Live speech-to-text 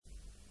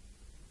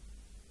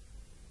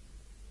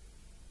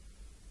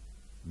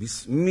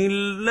بسم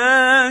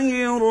الله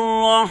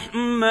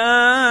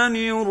الرحمن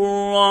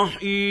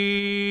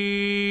الرحيم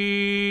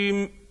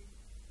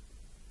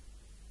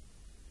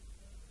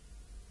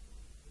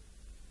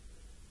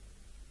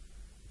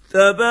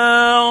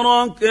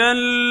تبارك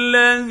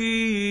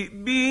الذي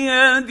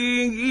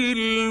بيده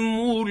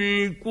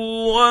الملك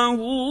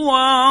وهو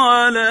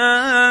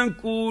على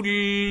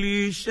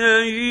كل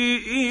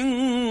شيء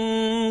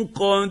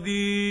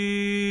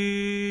قدير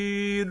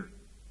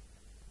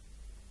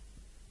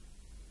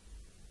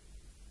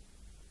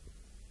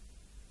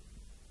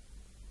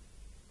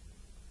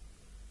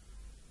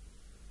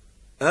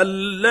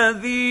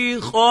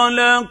الذي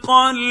خلق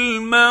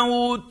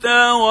الموت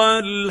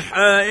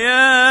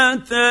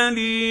والحياة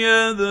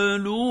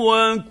ليبلوكم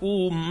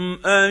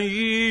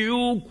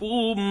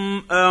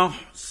أيكم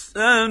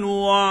أحسن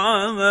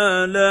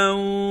عملا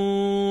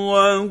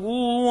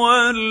وهو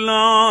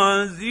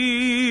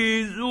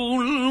العزيز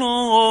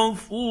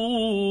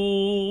الغفور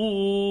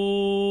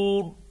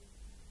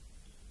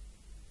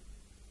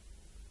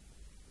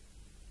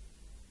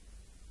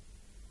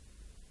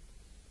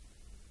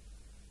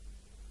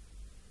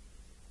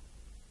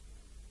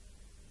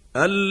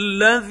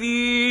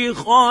الذي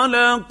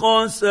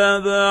خلق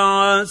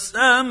 7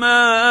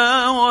 سماوات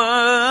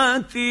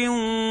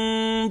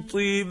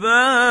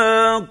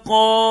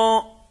طباقا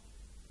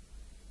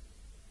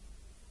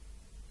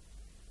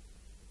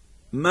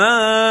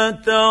ما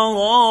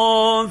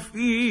ترى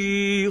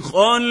في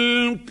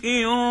خلق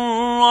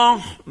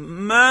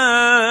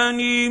الرحمن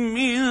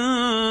من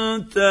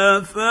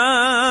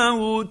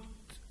تفاوت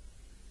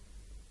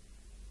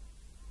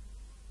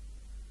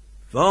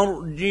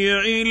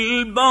فارجع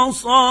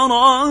البصر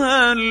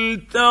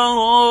هل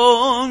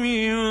ترى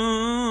من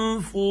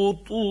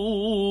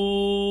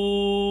فطور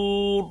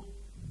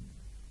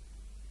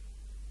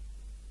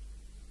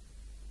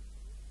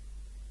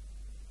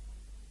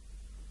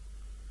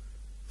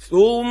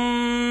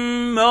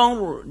ثم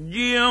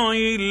ارجع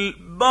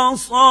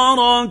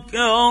البصر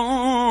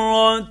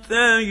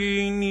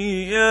كرتين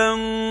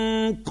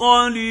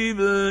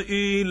ينقلب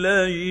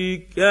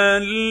إليك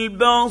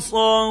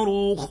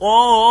البصر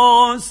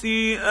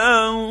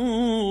خاسئا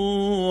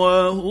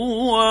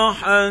وهو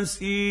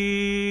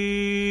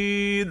حسير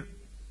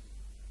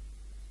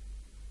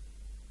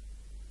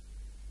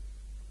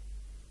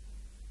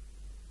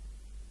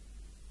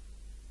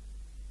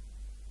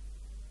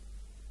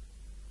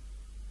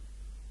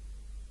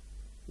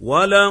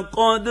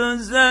ولقد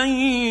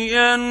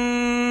زينا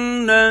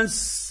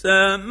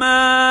السماء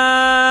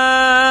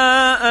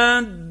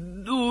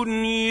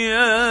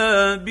الدنيا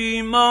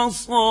بمصابيح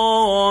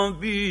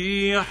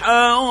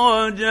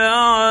وجعلناها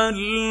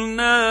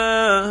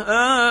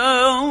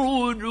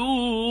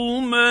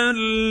رجوما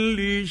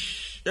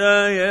للشياطين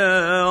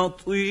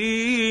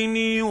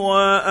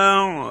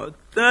وأعتدنا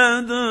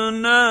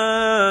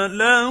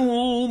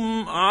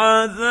لهم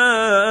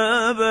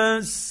عذاب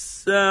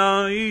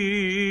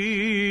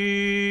السعير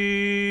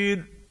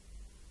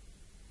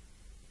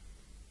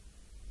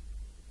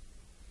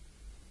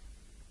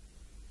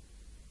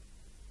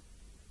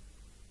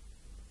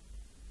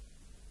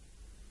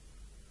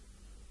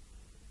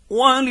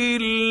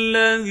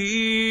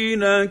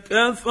وللذين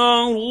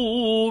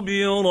كفروا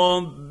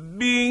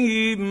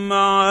بربهم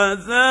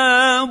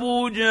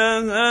عذاب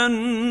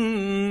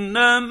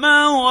جهنم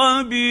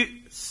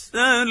وبئس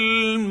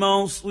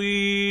المصير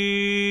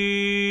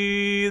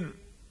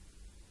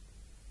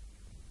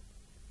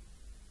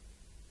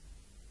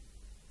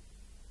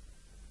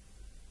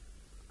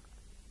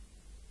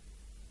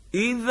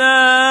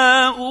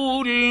إذا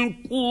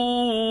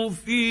ألقوا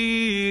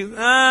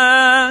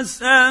فيها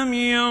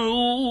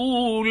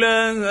سمعوا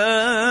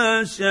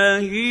لها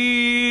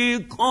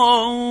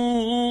شهيقا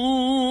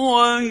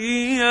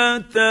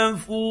وهي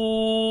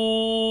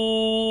تفور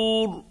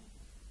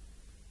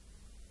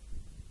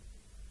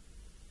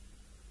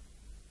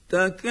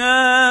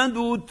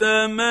تكاد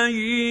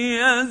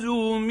تميز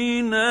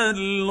من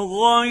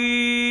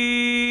الغيظ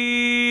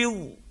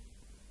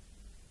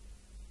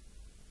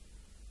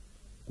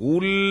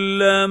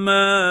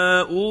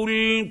كلما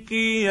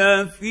ألقي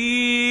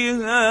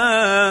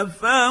فيها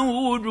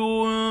فوج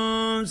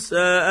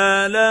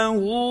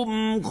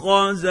سألهم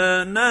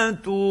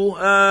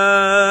خزنتها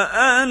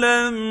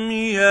ألم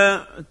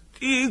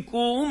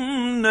يأتكم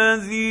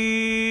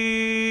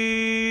نذير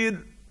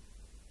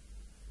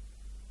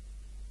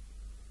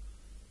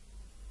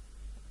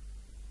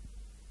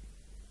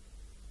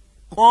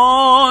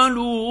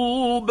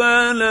قالوا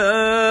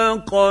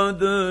بلى قد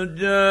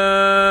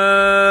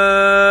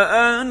جاءنا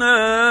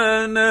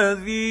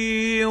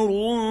نذير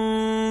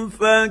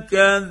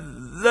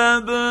فكذبنا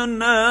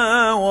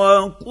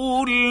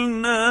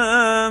وقلنا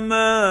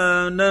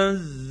ما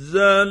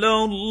نزل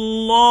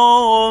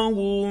الله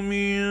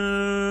من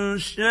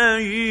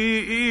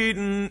شيء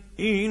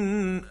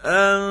إن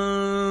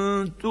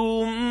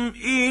أنتم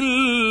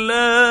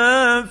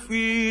إلا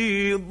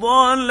في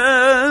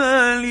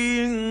ضلال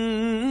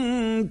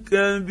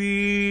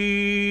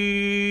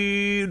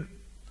كبير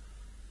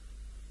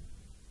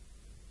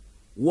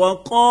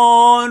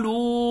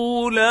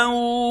وقالوا لو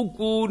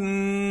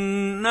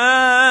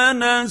كنا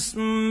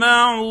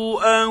نسمع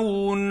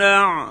او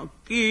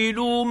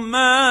نعقل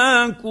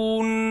ما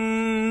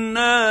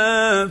كنا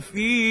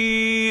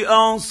في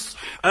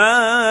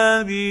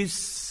اصحاب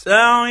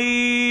السعير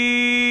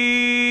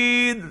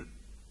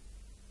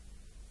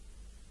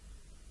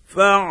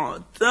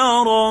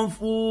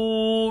فاعترفوا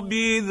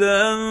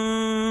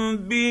بذنبهم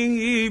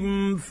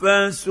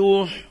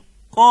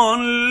فسحقا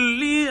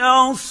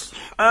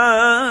لاصحاب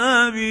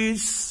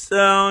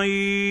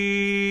السعير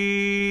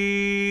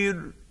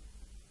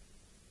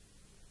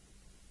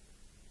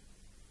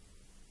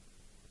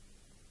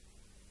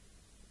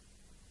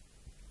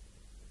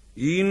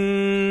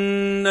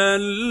ان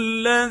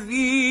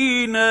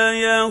الذين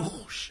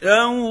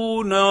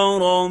يخشون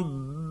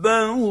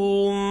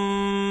ربهم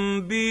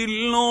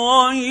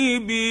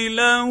بالغيب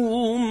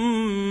لهم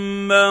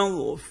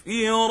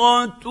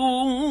مغفرة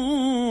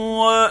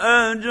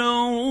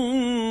وأجر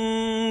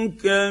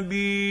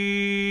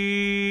كبير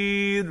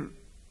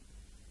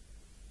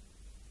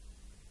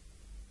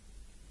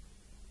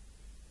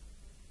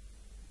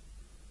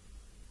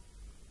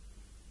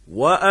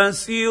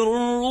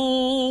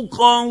وأسروا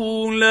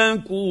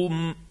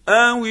قولكم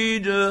أو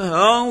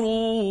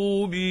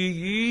اجهروا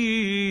به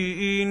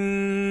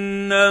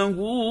إنه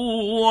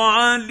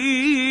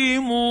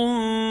عليم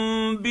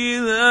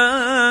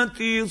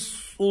بذات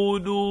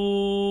الصدور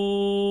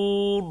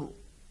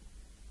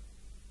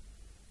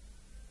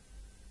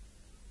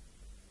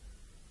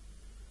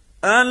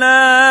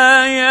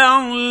ألا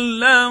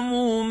يعلم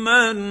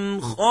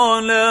من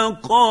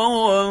خلق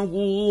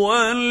وهو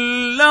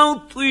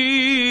اللطيف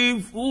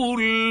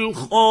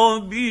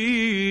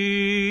الخبير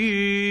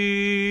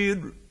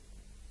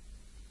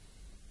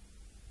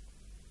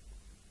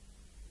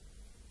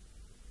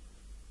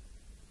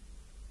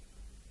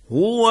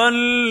هو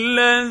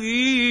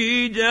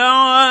الذي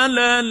جعل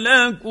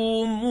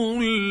لكم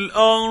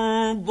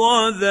الأرض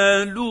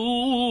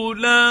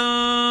ذلولا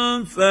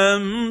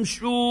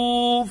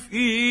فامشوا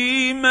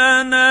في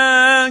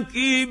مناكبها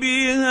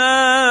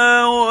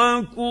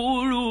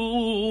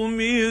وكلوا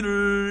من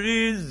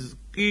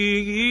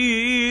رزقه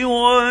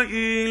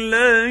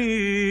وإليه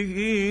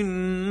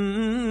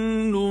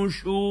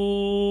النشور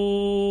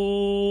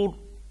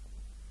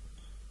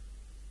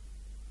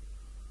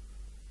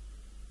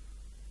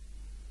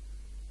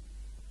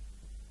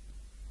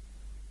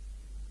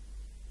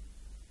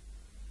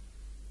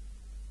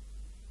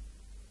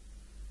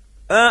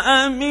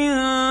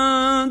أأمنتم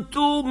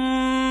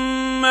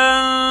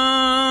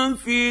من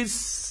في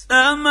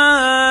السماء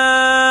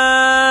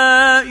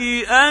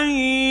أن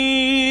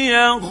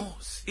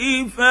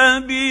يخسف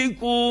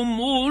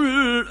بكم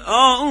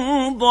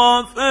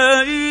الأرض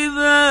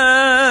فإذا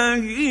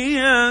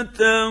هي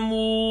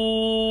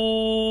تمور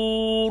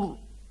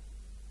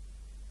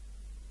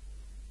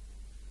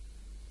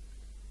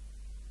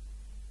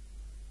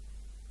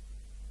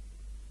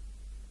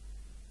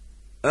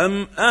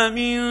أم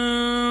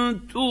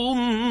أمنتم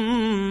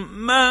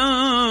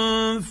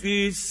من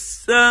في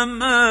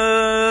السماء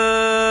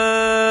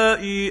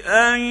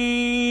أن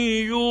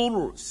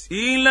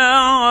يرسل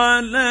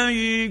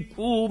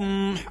عليكم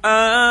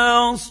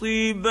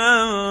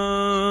حاصبا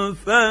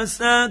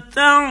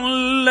فستعلمون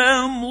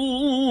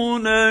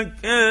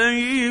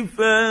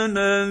كيف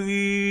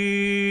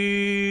نذير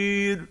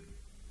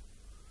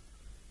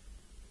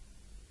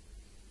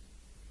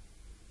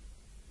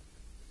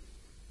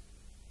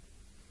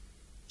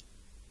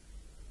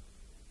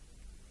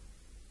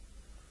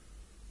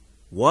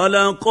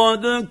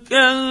ولقد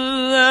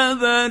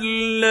كذب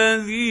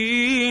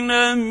الذين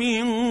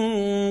من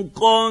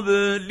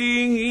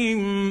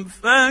قبلهم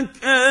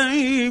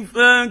فكيف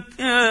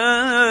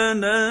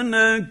كان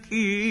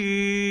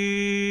نكير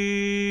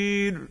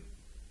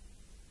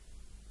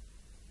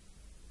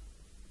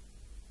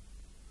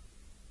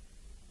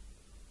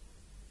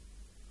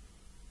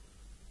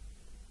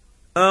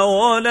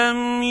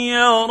أولم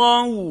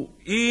يروا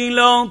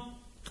إلى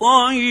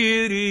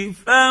الطير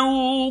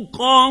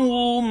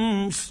فوقهم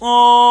صافات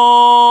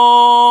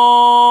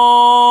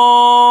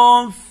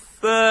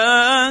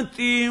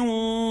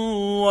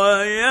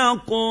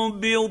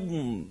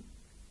ويقبضن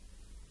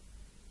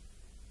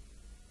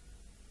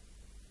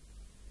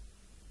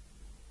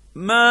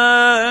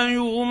ما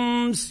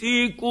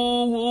يمسكهن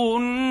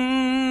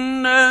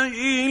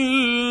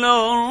إلا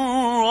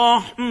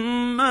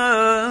الرحمن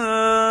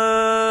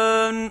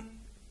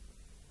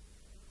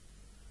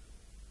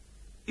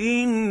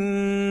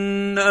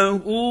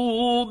إنه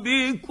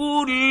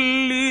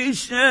بكل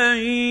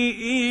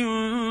شيء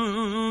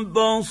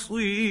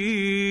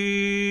بصير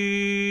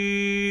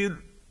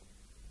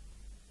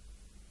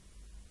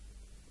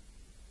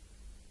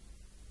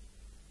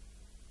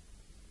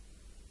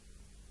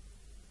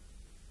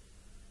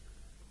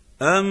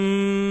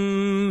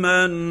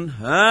أَمَّنْ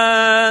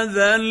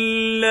هَذَا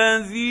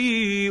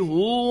الَّذِي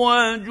هُوَ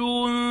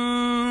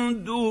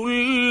جُندٌ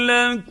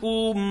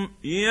لَّكُمْ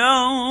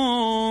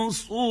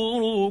يَنصُرُكُم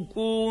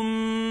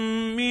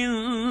مِّن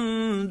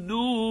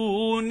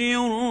دُونِ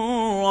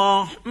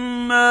الرَّحْمَٰنِ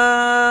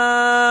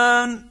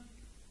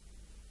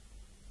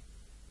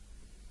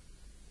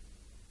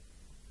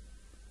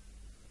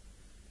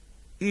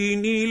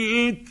إن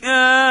الكافرون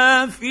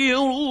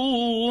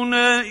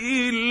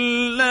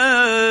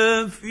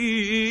إلا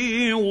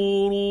في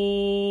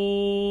غرور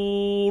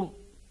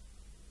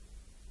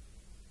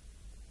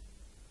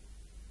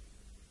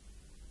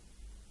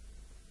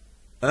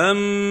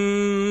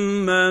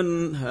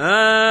أمن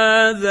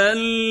هذا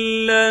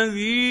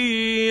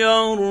الذي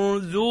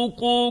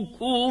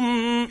يرزقكم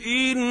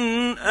إن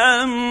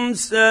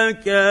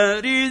أمسك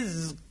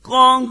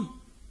رزقه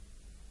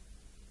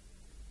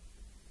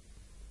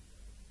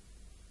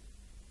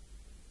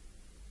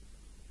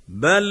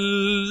بل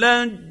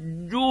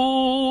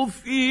لجوا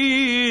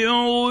في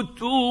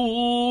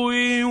عتو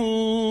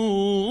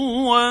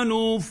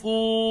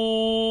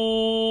ونفور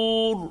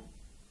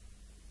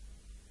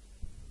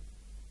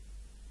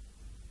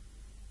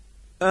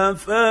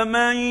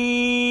أفمن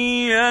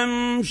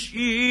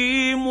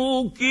يمشي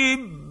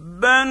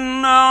مكبا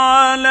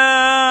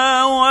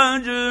على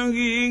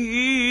وجهه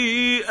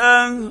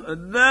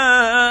أهدى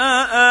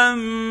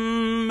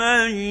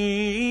أمن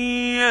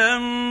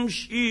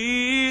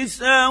يمشي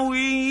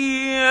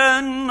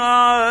سويا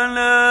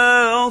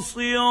على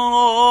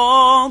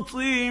صراط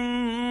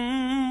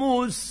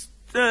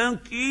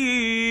مستقيم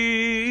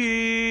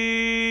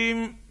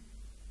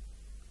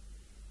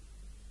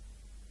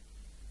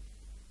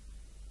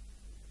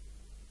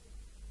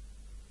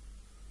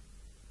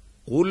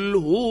قل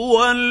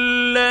هو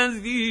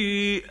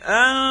الذي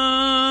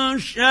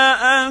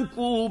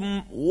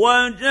أنشأكم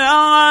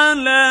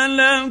وجعل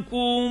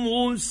لكم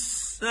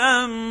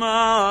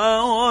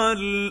السمع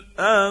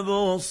والأبصار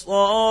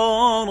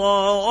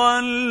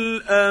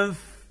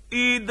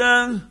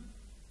والأفئدة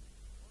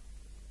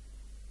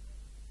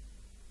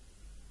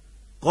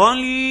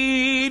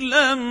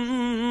قليلا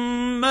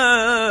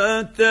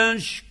ما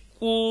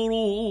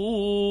تشكرون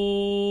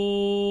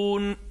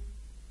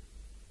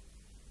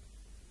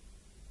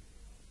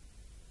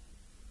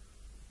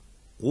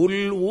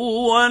قل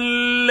هو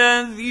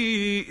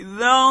الذي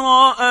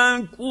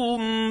ذرأكم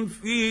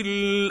في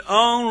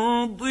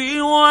الأرض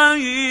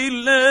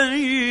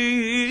وإليه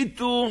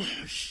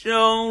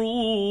تحشرون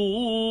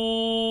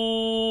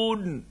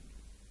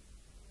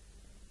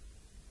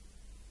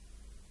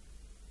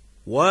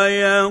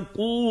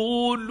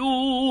ويقولون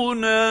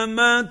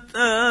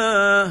متى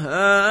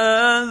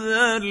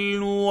هذا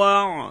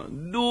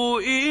الوعد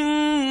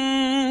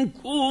إن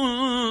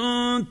كنتم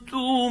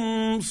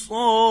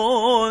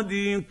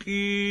صادقين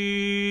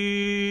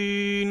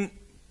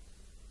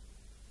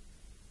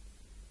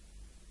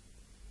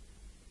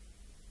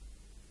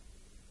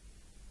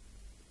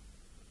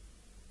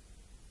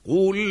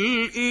قل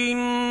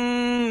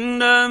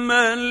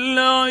إنما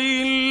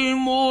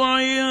العلم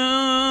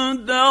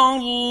عند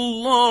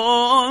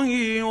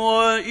الله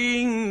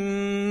وإنما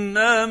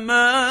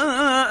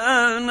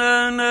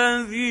أنا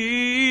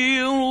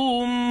نذير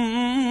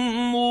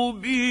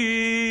مبين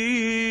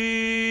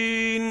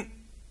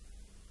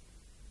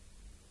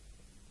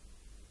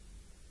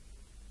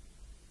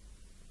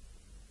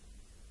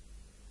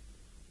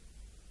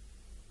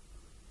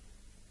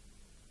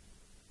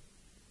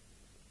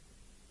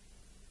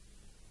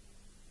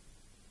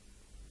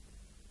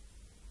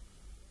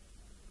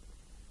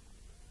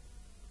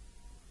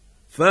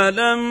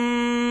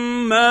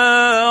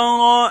فلما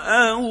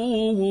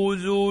رأوه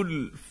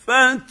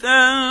زلفة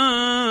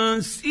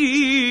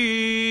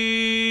سيئت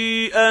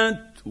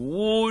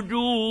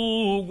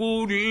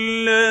وجوه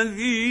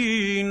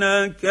الذين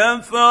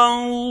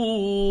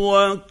كفروا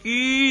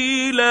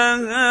وقيل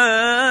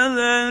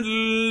هذا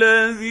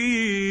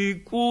الذي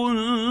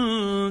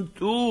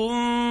كنتم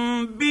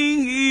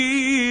به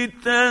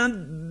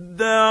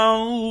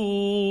تدعون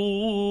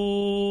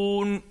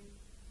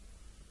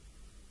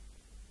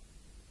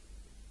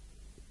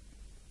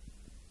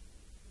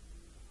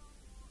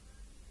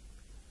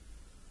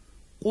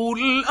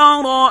قل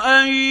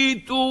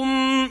أرأيتم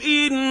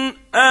إن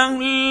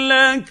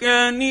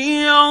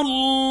أهلكني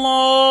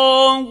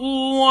الله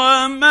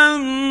ومن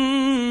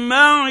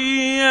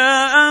معي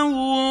أو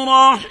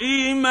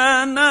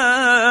رحمنا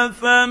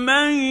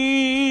فمن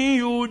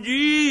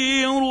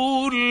يجير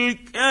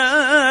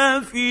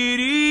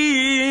الكافرين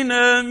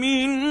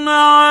من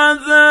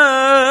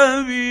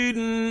عذاب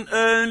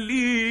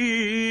أليم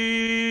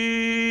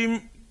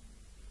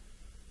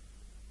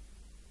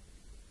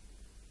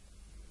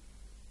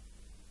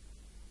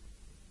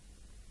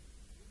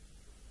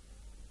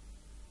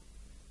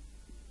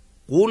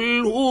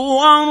قل هو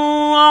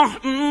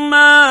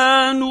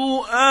الرحمن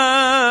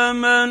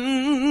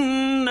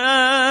آمنا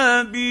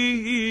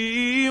به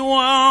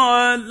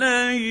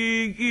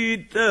وعليه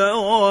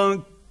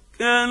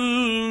توكلنا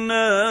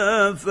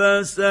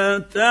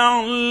فستعلمون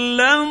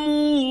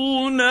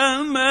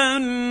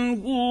من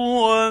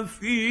هو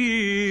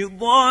في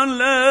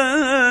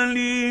ضلال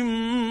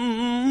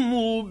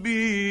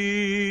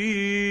مبين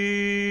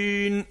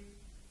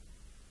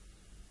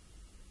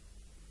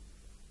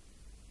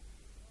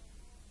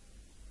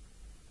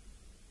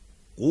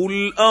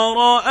قل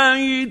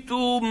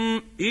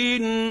أرأيتم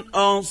إن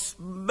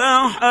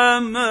أصبح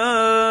ماؤكم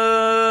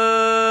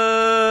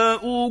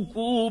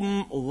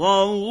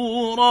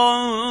غورا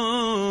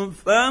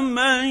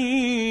فمن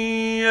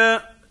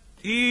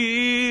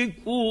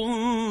ياتيكم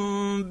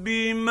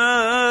بماء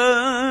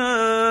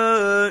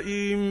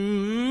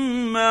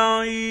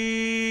معين